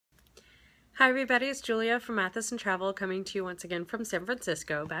Hi everybody, it's Julia from Mathis and Travel coming to you once again from San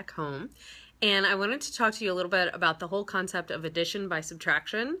Francisco, back home. And I wanted to talk to you a little bit about the whole concept of addition by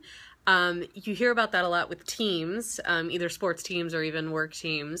subtraction. You hear about that a lot with teams, either sports teams or even work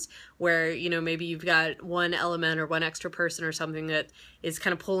teams, where, maybe you've got one element or one extra person or something that is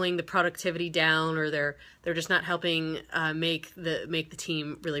kind of pulling the productivity down, or they're just not helping make the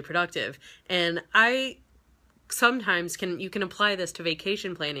team really productive. And sometimes you can apply this to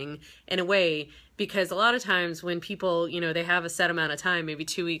vacation planning in a way, because a lot of times when people, they have a set amount of time, maybe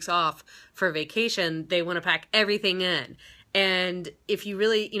 2 weeks off for a vacation, they want to pack everything in. And if you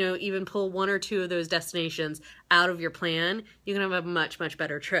really, even pull one or two of those destinations out of your plan, you can have a much, much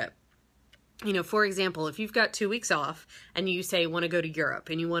better trip. For example, if you've got 2 weeks off and you say want to go to Europe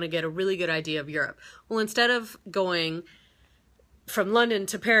and you want to get a really good idea of Europe, well, instead of going from London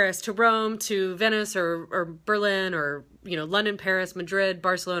to Paris to Rome to Venice or Berlin or, London, Paris, Madrid,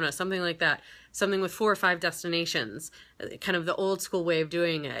 Barcelona, something like that, something with 4 or 5 destinations, kind of the old school way of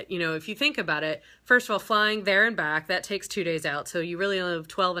doing it. If you think about it, first of all, flying there and back, that takes 2 days out. So you really only have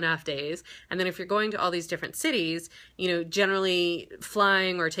 12 and a half days. And then if you're going to all these different cities, generally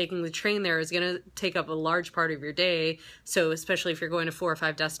flying or taking the train there is going to take up a large part of your day. So especially if you're going to 4 or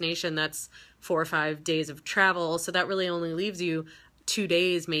 5 destinations, that's 4 or 5 days of travel. So that really only leaves you 2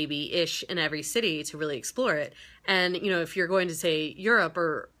 days maybe-ish in every city to really explore it. And, if you're going to, say, Europe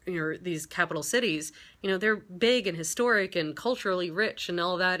or, these capital cities, they're big and historic and culturally rich and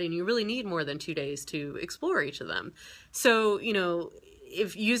all that, and you really need more than 2 days to explore each of them. So,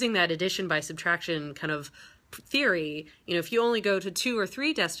 if using that addition by subtraction kind of theory, if you only go to 2 or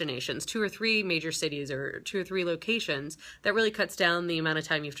 3 destinations, 2 or 3 major cities or 2 or 3 locations, that really cuts down the amount of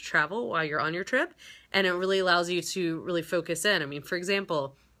time you have to travel while you're on your trip, and it really allows you to really focus in. I mean, for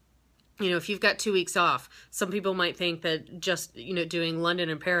example, if you've got 2 weeks off, some people might think that just, doing London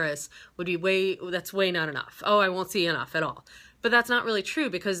and Paris would be that's way not enough. Oh, I won't see enough at all. But that's not really true,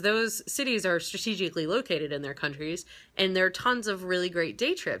 because those cities are strategically located in their countries, and there are tons of really great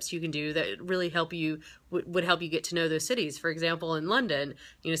day trips you can do that really would help you get to know those cities. For example, in London,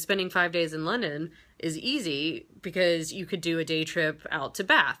 spending 5 days in London is easy, because you could do a day trip out to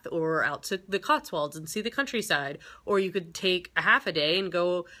Bath or out to the Cotswolds and see the countryside, or you could take a half a day and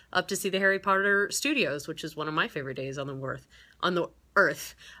go up to see the Harry Potter studios, which is one of my favorite days on the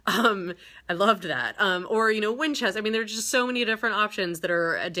earth. I loved that. Or, Winchester. I mean, there's just so many different options that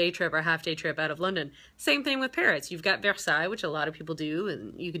are a day trip or a half day trip out of London. Same thing with Paris. You've got Versailles, which a lot of people do,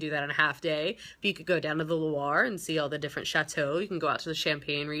 and you could do that in a half day. But you could go down to the Loire and see all the different chateaux. You can go out to the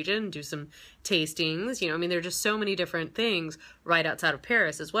Champagne region and do some tastings. I mean, there are just so many different things right outside of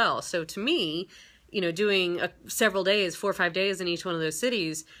Paris as well. So to me, doing several days, 4 or 5 days in each one of those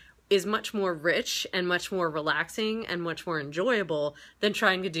cities is much more rich and much more relaxing and much more enjoyable than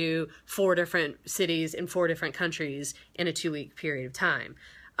trying to do 4 different cities in 4 different countries in a 2-week period of time.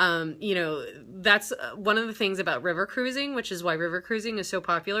 That's one of the things about river cruising, which is why river cruising is so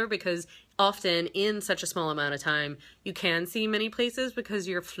popular, because often in such a small amount of time, you can see many places because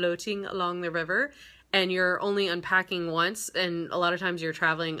you're floating along the river and you're only unpacking once, and a lot of times you're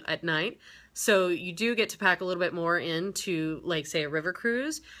traveling at night. So you do get to pack a little bit more into, like, say, a river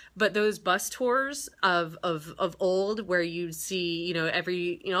cruise, but those bus tours of old, where you see,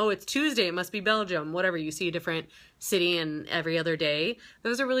 every, it's Tuesday, it must be Belgium, whatever, you see a different city and every other day,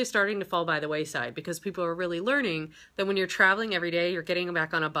 those are really starting to fall by the wayside, because people are really learning that when you're traveling every day, you're getting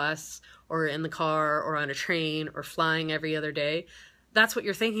back on a bus or in the car or on a train or flying every other day. That's what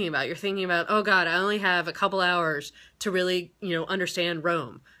you're thinking about. You're thinking about, oh God, I only have a couple hours to really, understand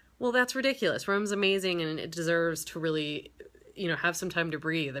Rome. Well, that's ridiculous. Rome's amazing, and it deserves to really, have some time to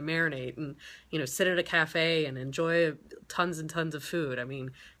breathe and marinate and, sit at a cafe and enjoy tons and tons of food. I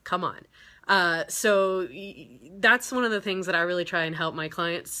mean, come on. So that's one of the things that I really try and help my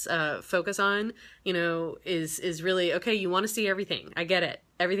clients focus on, is really, okay, you want to see everything. I get it.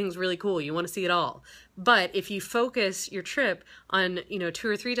 Everything's really cool. You want to see it all. But if you focus your trip on, 2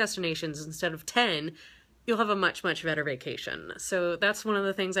 or 3 destinations instead of 10, you'll have a much, much better vacation. So that's one of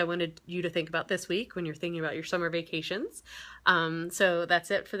the things I wanted you to think about this week when you're thinking about your summer vacations. So that's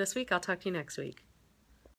it for this week. I'll talk to you next week.